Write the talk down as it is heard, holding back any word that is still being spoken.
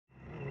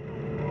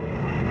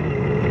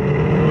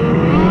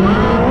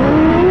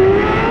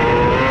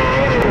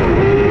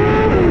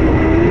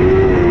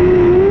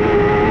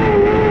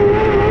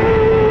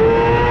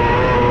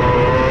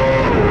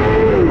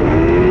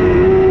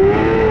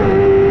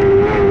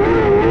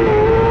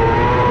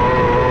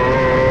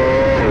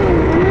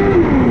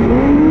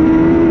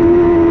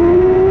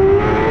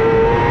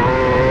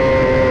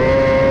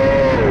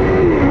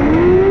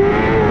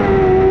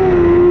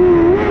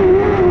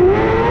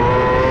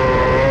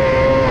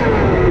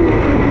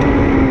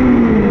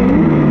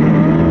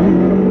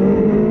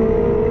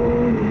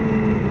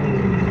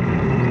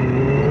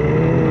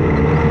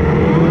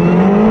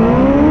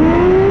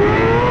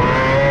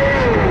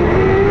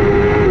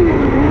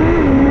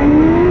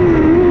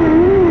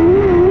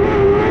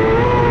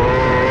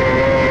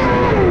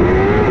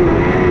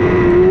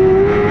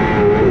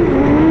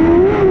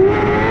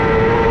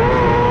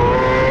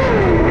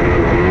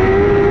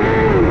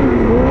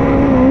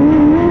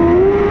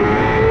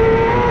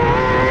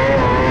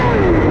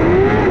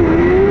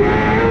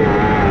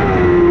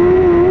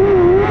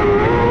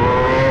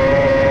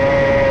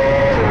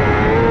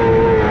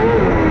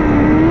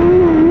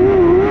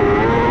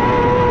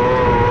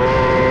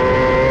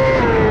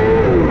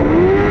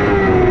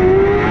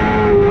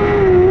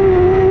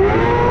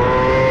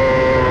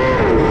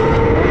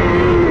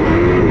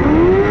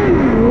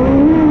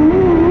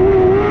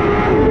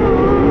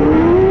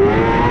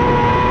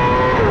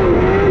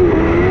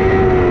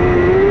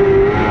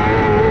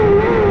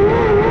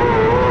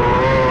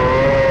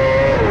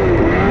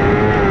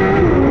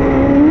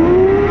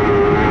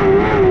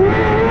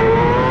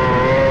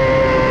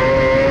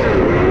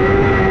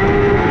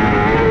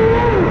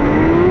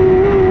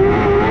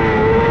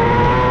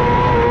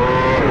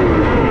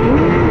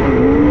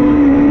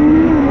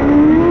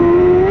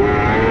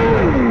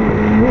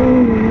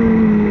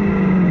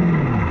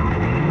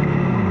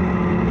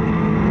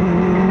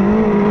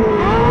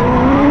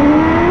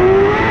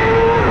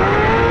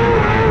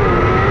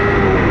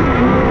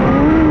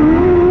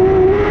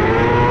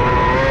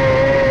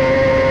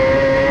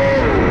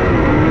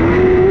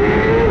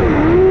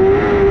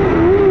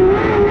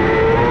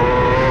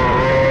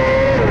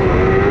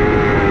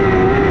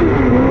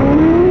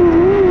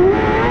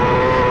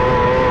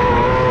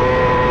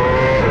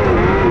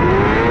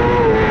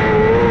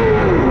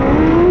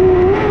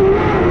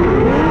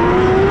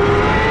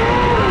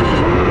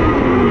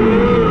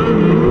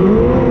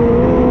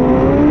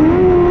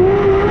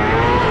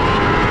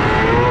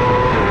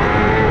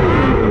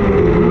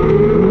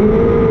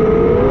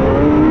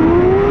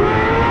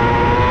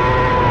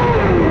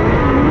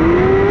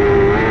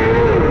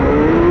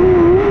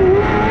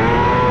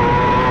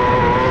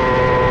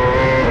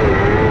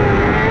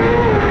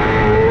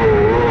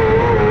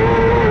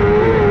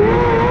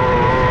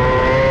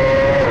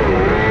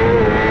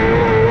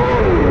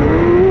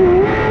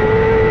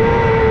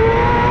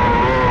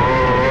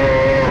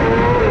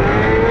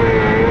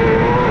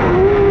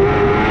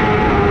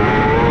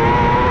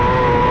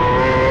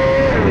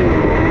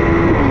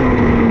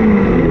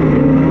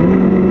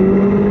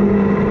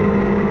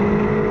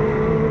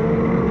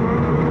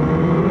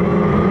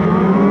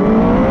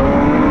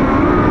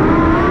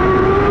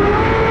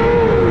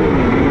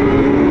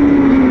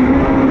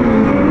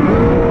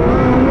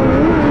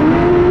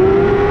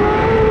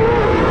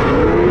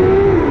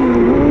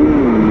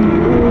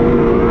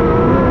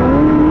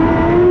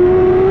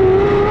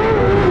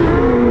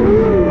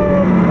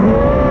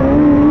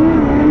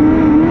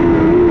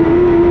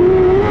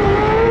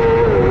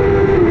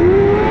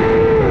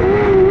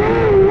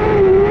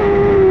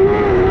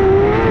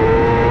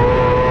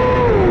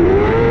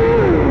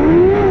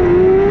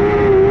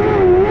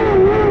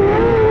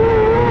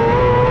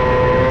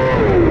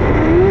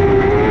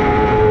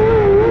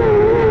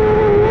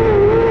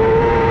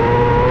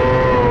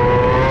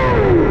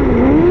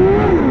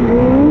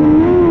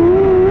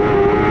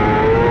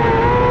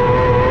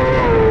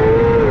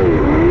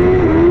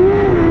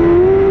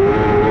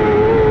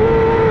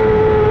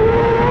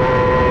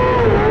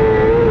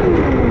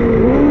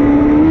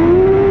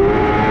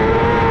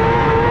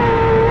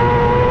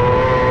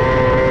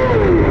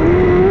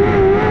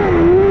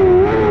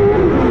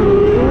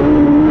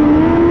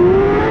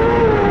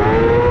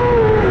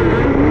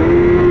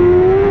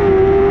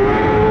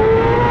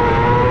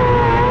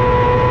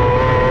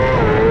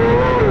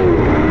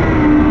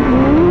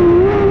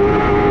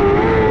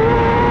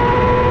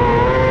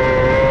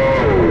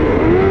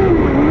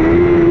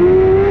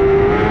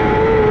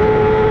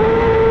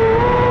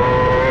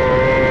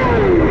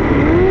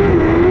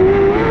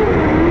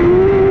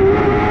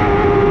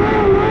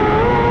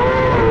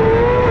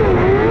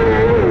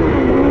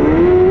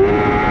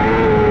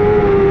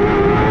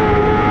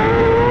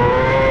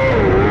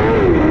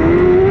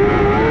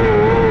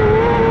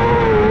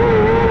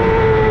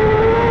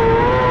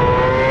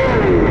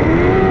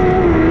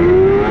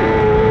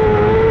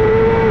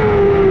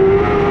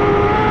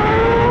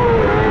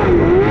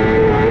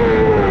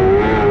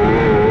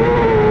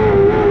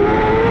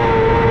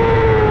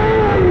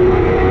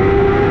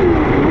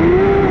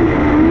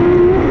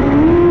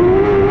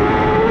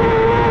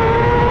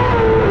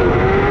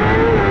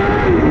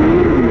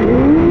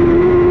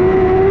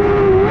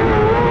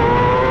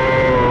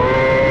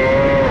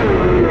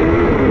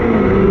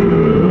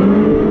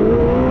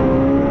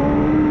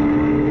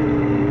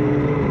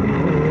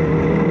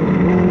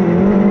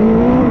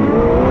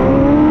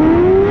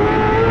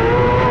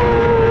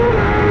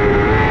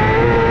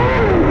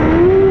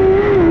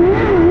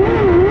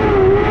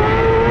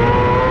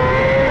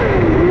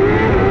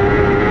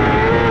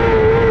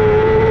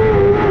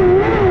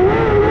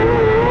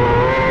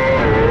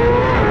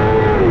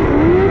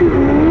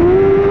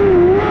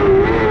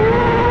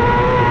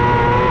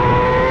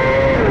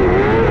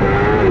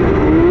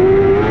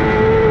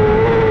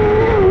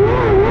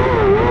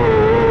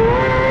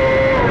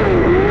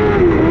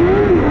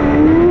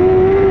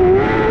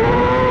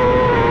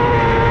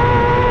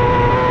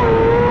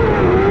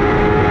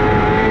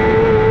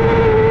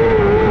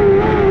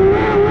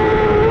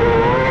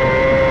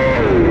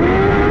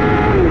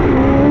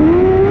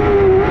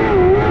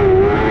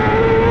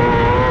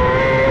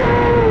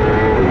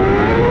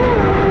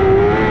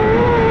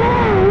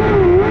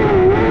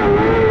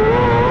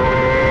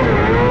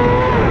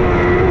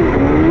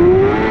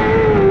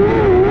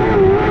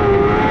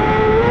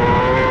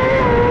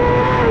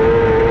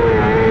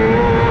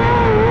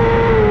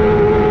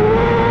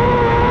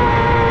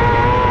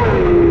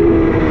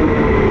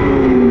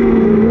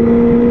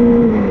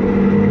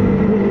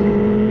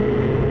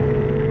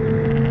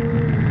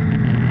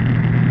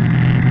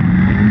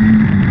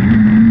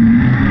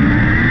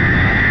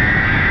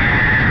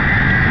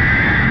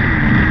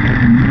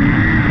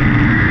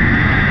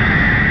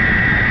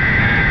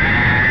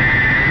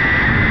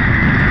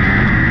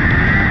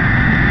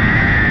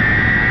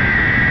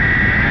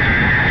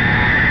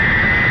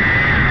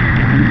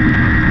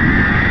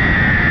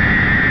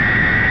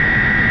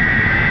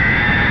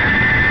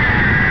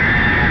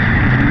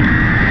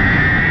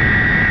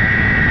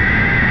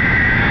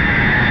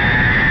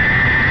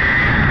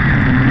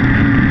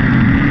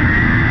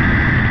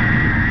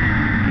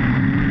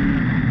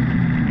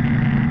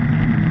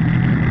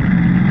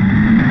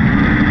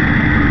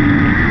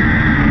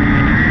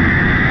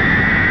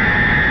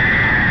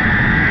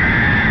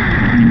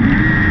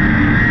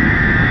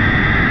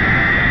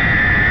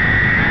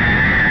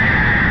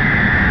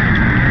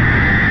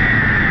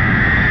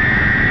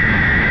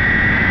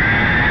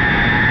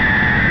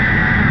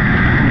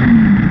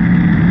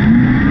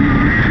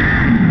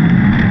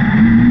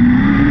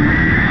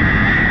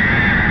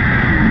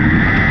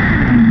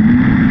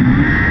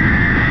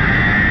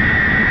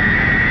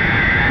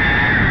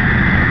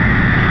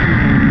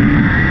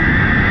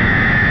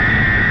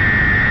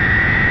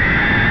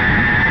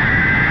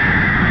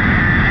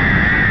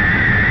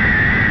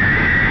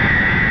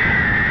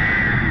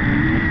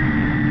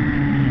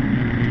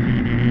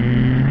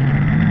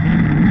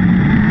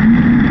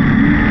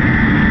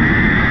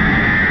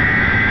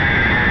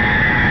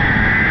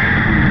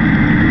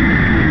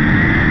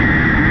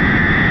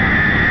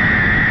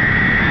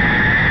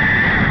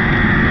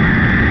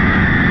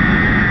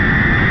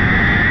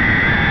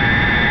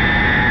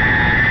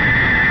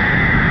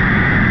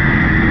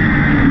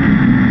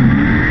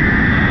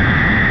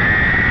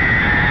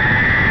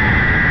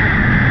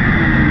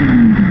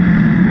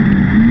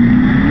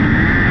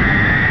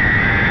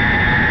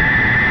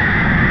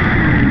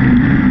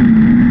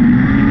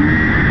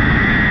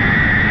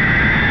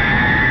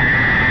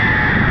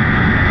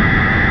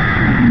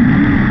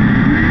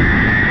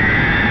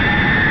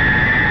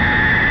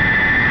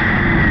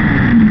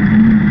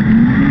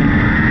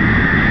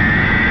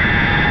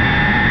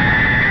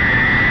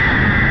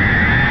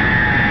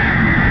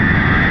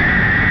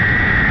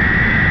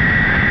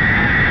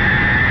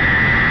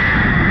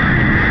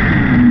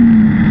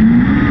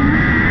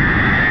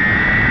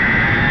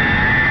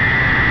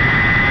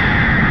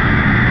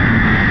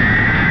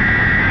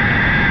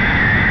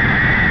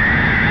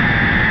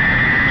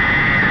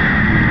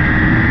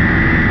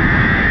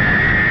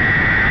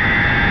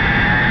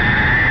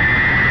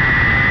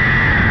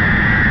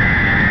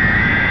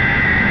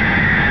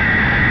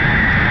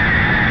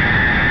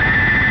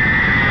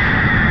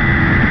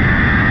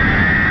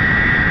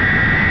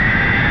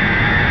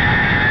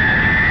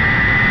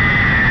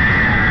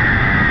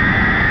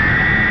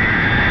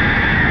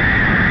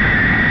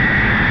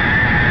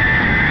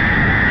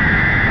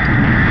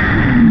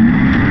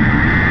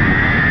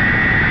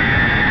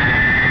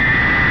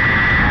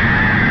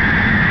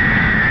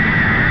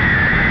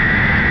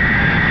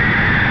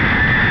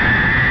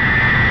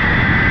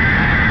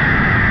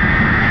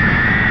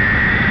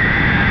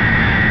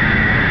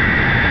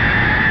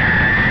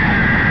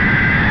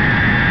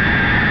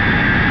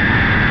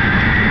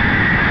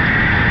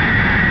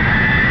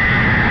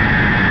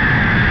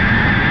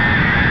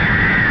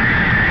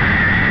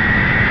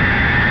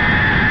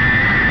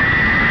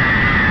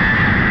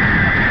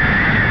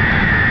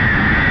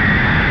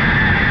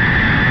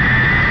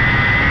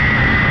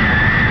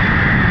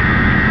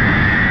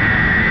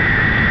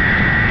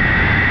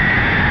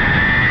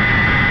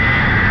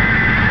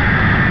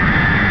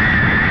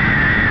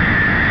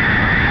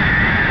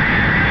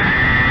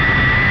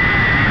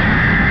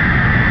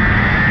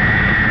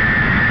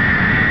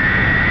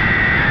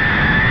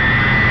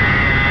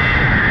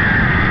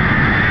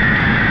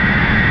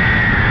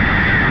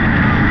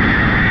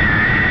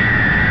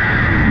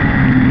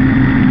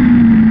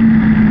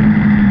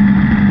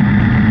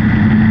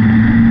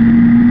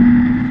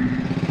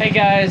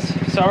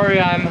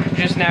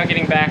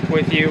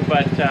with you,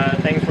 but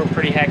things were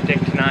pretty hectic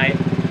tonight.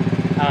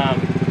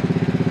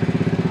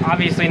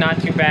 Obviously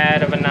not too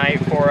bad of a night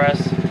for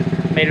us.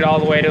 Made it all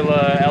the way to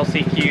the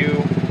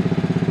LCQ.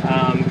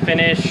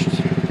 Finished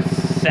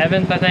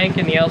 7th, I think,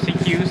 in the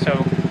LCQ,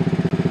 so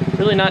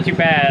really not too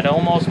bad.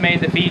 Almost made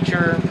the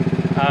feature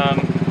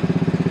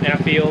in a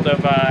field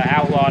of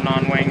outlaw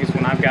non-wings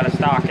when I've got a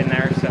stock in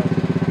there, so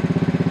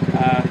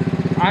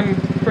I'm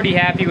pretty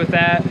happy with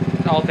that,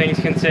 all things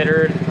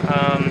considered.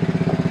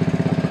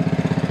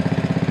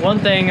 One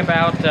thing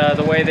about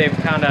the way they've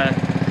kind of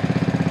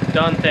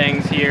done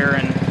things here,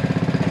 and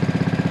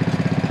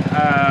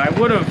I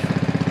would have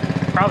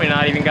probably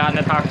not even gotten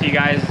to talk to you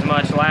guys as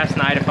much last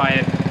night if I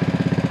had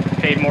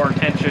paid more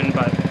attention,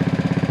 but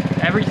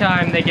every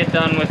time they get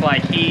done with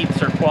like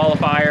heats or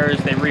qualifiers,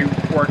 they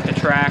rework the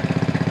track,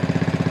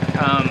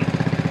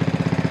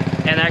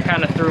 and that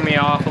kind of threw me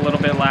off a little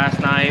bit last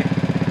night.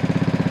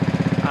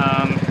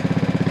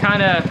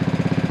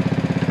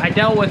 I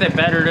dealt with it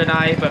better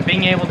tonight, but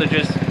being able to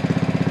just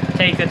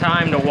take the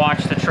time to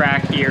watch the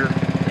track here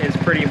is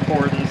pretty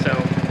important, so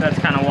that's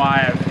kind of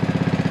why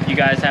you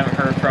guys haven't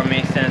heard from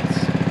me since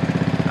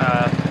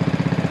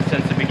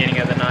the beginning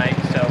of the night.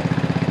 So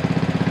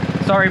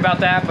sorry about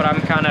that, but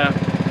I'm kind of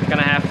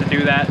gonna have to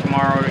do that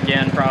tomorrow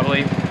again,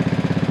 probably.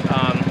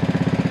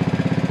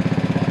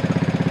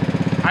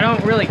 I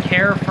don't really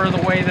care for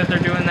the way that they're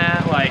doing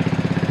that. Like,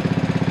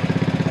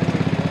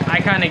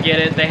 I kind of get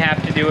it, they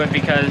have to do it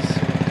because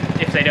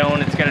if they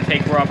don't, it's gonna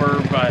take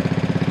rubber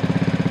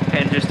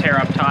and just tear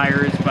up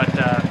tires, but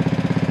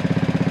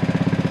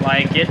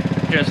like, it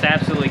just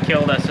absolutely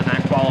killed us in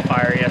that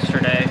qualifier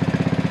yesterday.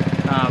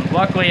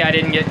 Luckily, I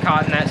didn't get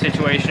caught in that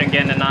situation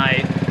again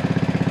tonight.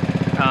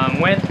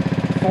 Went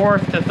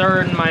 4th to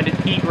 3rd in my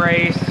heat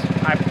race.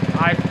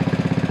 I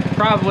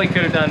probably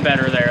could have done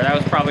better there. That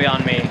was probably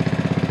on me.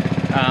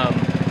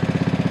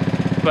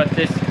 But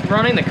this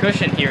running the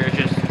cushion here is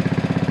just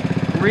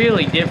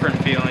really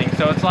different feeling.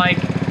 So it's like,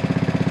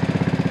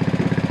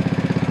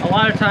 a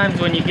lot of times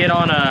when you get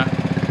on a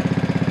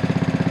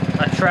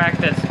track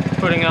that's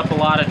putting up a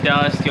lot of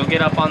dust, you'll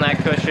get up on that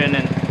cushion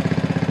and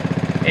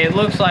it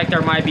looks like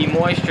there might be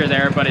moisture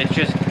there, but it's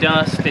just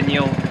dust, and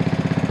you'll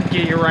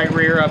get your right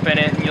rear up in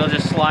it and you'll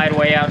just slide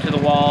way out to the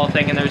wall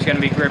thinking there's going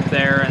to be grip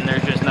there, and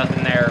there's just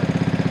nothing there.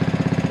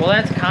 Well,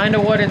 that's kind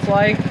of what it's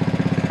like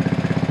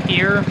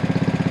here,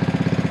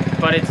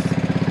 but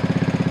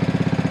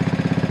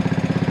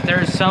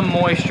there's some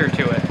moisture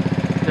to it.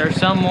 There's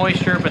some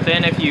moisture, but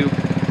then if you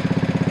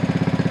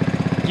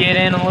get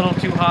in a little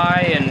too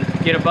high and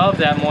get above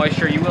that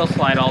moisture, you will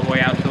slide all the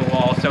way out to the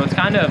wall. So it's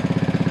kind of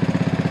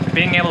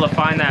being able to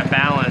find that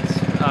balance.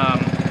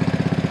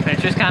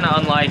 It's just kind of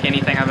unlike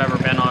anything I've ever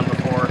been on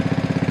before.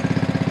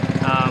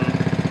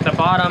 The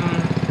bottom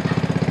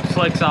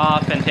slicks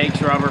off and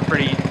takes rubber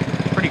pretty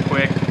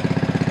quick.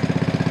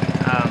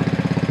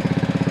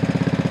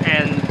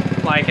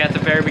 And like at the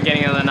very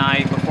beginning of the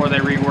night, before they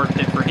reworked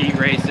it for heat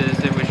races,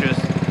 it was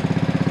just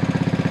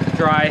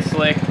dry,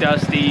 slick,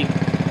 dusty,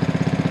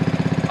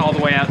 all the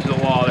way out to the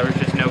wall. There was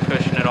just no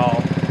cushion at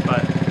all.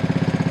 But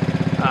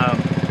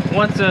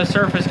once the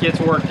surface gets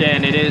worked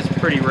in, it is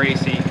pretty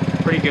racy,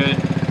 pretty good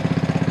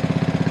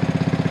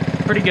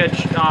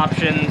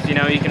options. You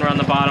know, you can run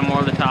the bottom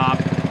or the top.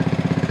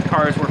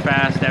 Cars were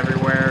fast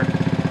everywhere.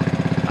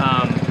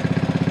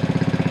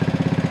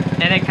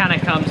 And it kind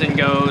of comes and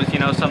goes. You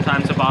know,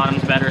 sometimes the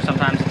bottom's better,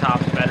 sometimes the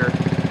top's better.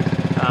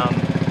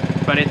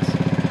 But it's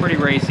pretty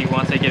racy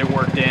once they get it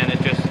worked in.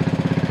 It just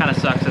kind of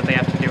sucks that they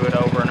have to do it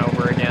over and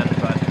over again,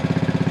 but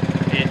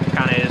it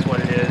kind of is what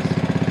it is.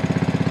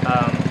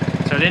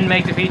 So I didn't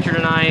make the feature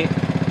tonight.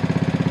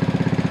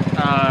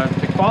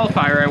 The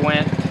qualifier, I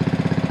went,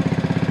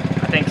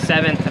 I think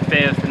 7th to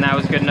 5th, and that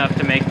was good enough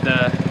to make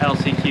the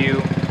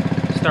LCQ.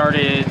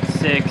 Started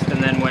 6th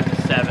and then went to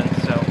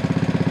 7th, so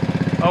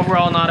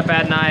overall not a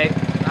bad night.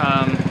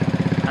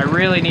 I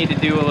really need to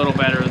do a little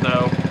better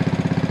though.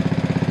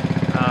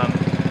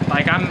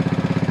 Like, I'm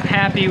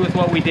happy with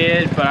what we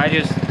did, but I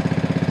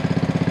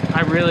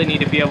really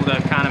need to be able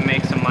to kind of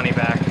make some money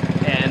back.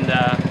 And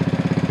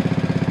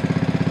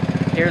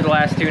here the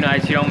last 2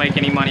 nights, you don't make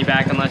any money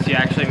back unless you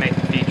actually make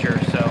the feature,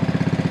 so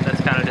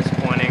that's kind of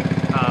disappointing.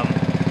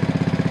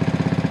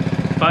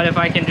 But if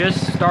I can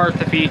just start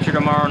the feature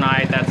tomorrow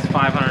night, that's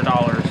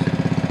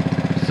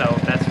 $500. So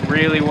that's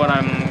really what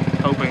I'm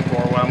hoping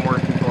for, what I'm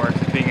working towards,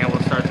 being able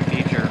to start the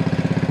feature.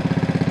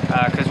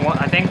 Because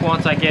I think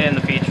once I get in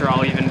the feature,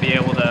 I'll even be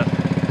able to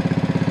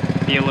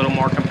be a little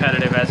more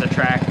competitive as a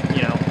track,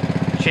 you know,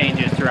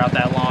 changes throughout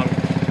that long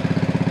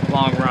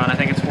run. I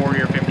think it's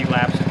 40 or 50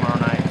 laps tomorrow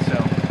night, so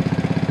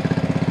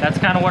that's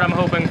kind of what I'm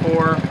hoping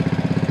for.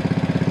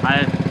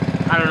 I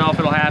don't know if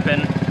it'll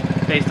happen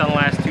based on the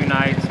last 2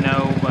 nights,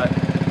 no, but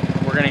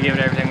we're gonna give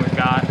it everything we've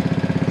got.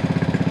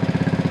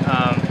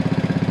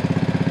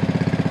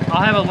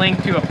 I'll have a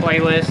link to a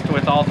playlist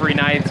with all 3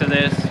 nights of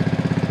this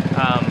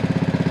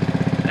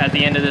at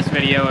the end of this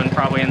video, and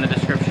probably in the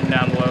description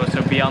down below,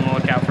 so be on the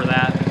lookout for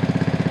that,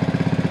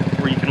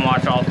 where you can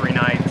watch all 3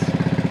 nights.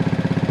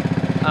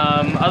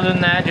 Other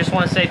than that, just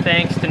want to say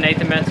thanks to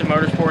Nathan Benson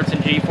Motorsports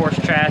and G-Force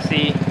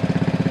Chassis,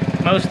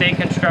 Most State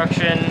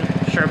Construction,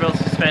 Sherville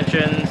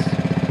Suspensions,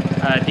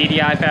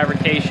 DDI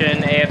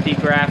Fabrication, AFD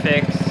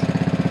Graphics,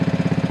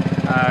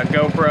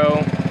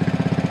 GoPro,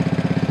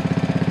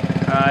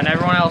 and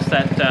everyone else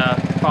that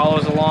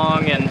follows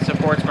along and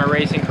supports my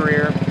racing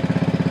career.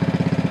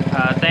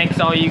 Thanks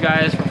all you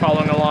guys for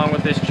following along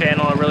with this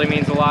channel. It really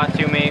means a lot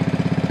to me.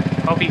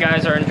 Hope you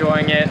guys are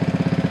enjoying it,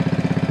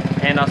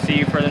 and I'll see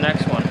you for the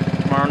next one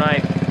tomorrow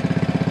night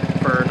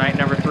for night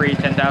number 3,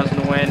 10,000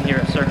 to win here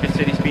at Circus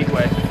City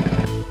Speedway.